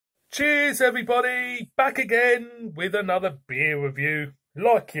Cheers everybody, back again with another beer review,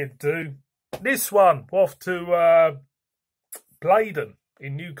 like you do. This one off to Bladen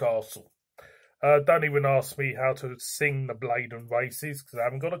in Newcastle. Don't even ask me how to sing the Bladen races because I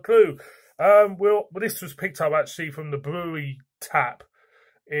haven't got a clue. Well, this was picked up actually from the Brewery tap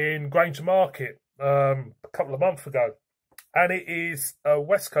in Granger Market a couple of months ago. And it is a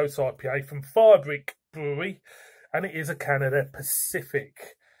West Coast IPA from Firebrick Brewery, and it is a Canada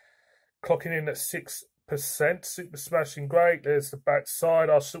Pacific. Clocking in at 6%, super smashing great. There's the back side.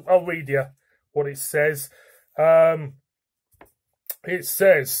 I'll read you what it says. It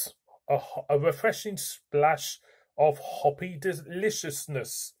says a refreshing splash of hoppy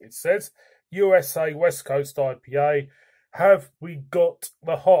deliciousness. It says USA West Coast IPA. Have we got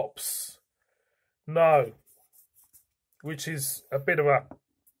the hops? No, which is a bit of a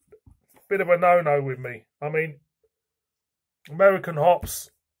no-no with me. I mean, American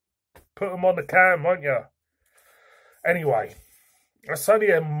hops. Put them on the can, won't you? Anyway, it's only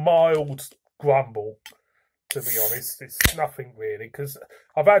a mild grumble, to be honest. It's nothing really, because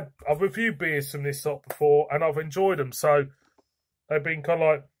I've reviewed beers from this sort before and I've enjoyed them. So they've been kind of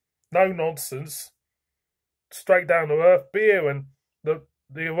like no nonsense, straight down to earth beer, and the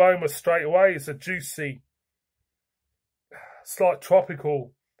aroma straight away is a juicy, slight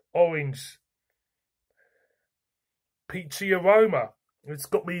tropical orange, peachy aroma. It's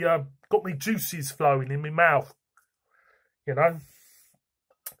got me juices flowing in my mouth, you know.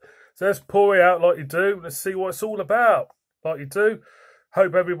 So let's pour it out like you do. Let's see what it's all about, like you do.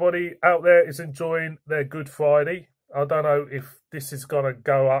 Hope everybody out there is enjoying their Good Friday. I don't know if this is going to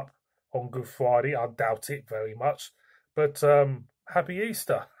go up on Good Friday. I doubt it very much. But happy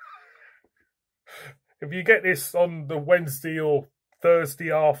Easter. If you get this on the Wednesday or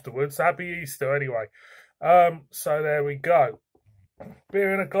Thursday afterwards, happy Easter anyway. So there we go.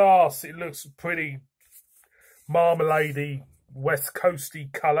 Beer in a glass. It looks pretty marmaladey, West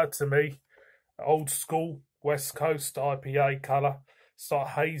Coasty colour to me. Old school West Coast IPA colour.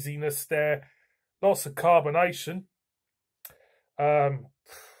 Slight haziness there. Lots of carbonation.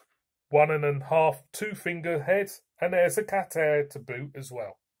 1.5, 2 finger head. And there's a cat hair to boot as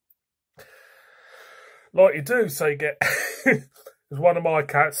well. Like you do, so you get... It's one of my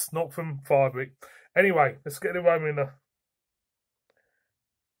cats, not from Firebrick. Anyway, let's get the aroma in the...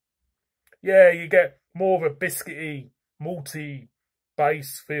 Yeah, you get more of a biscuity, malty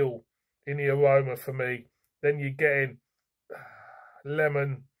base feel in the aroma for me. Then you're getting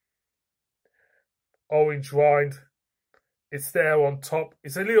lemon, orange rind. It's there on top.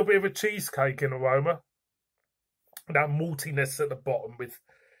 It's a little bit of a cheesecake in aroma. That maltiness at the bottom with,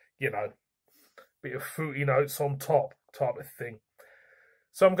 you know, a bit of fruity notes on top type of thing.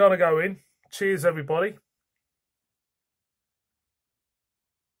 So I'm going to go in. Cheers, everybody.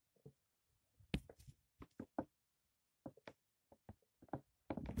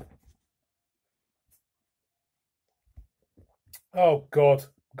 Oh, God.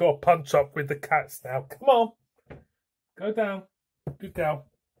 Got to punch up with the cats now. Come on. Go down. Good girl.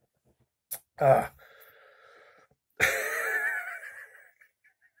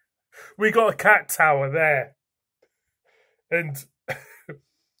 We got a cat tower there. And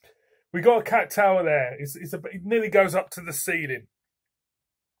we got a cat tower there. It nearly goes up to the ceiling.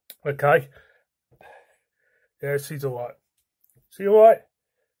 Okay. Yeah, she's all right. She all right?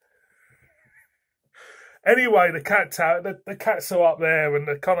 Anyway, the cat tower, the cats are up there and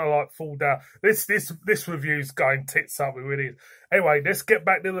they kind of like fall down. This review's going tits up, it really is. Anyway, let's get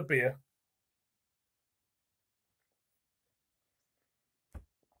back to the beer.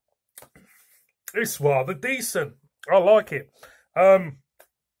 It's rather decent. I like it.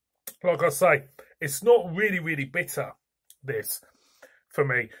 Like I say, it's not really bitter, this, for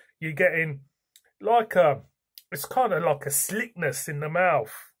me. You're getting like it's kind of like a slickness in the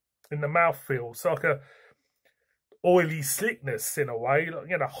mouthfeel. It's like a oily slickness in a way, like,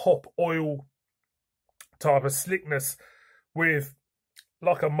 you know, hop oil type of slickness with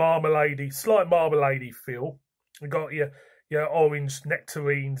like a marmalade-y, slight marmalade-y feel. You got your orange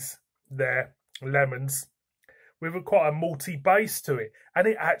nectarines there, lemons, with quite a malty base to it. And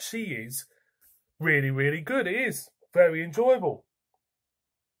it actually is really good. It is very enjoyable.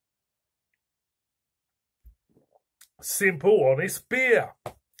 Simple, honest beer.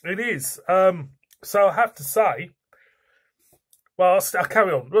 It is. So I have to say, well, I'll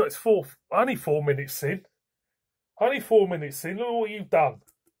carry on. Look, it's only 4 minutes in. Only 4 minutes in. Look at what you've done.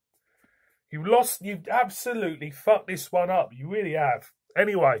 You've absolutely fucked this one up. You really have.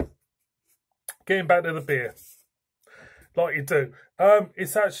 Anyway, getting back to the beer. Like you do.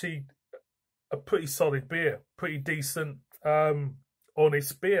 It's actually a pretty solid beer. Pretty decent.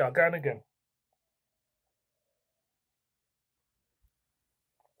 honest beer. Again, again.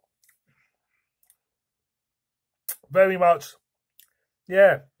 Very much,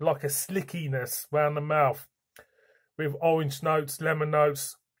 yeah, like a slickiness round the mouth with orange notes, lemon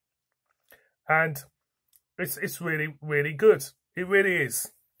notes, and it's really, really good. It really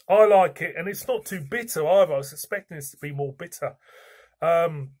is. I like it, and it's not too bitter either. I was expecting this to be more bitter.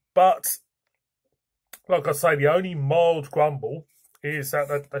 But, like I say, the only mild grumble is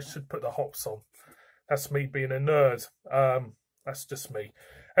that they should put the hops on. That's me being a nerd. That's just me.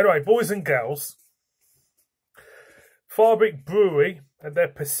 Anyway, boys and girls, Firebrick Brewery and their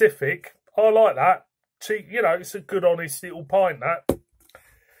Pacific, I like that. Cheap, you know, it's a good, honest little pint, that.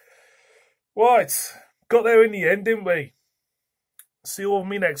 Right, got there in the end, didn't we? See you on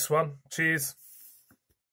me next one. Cheers.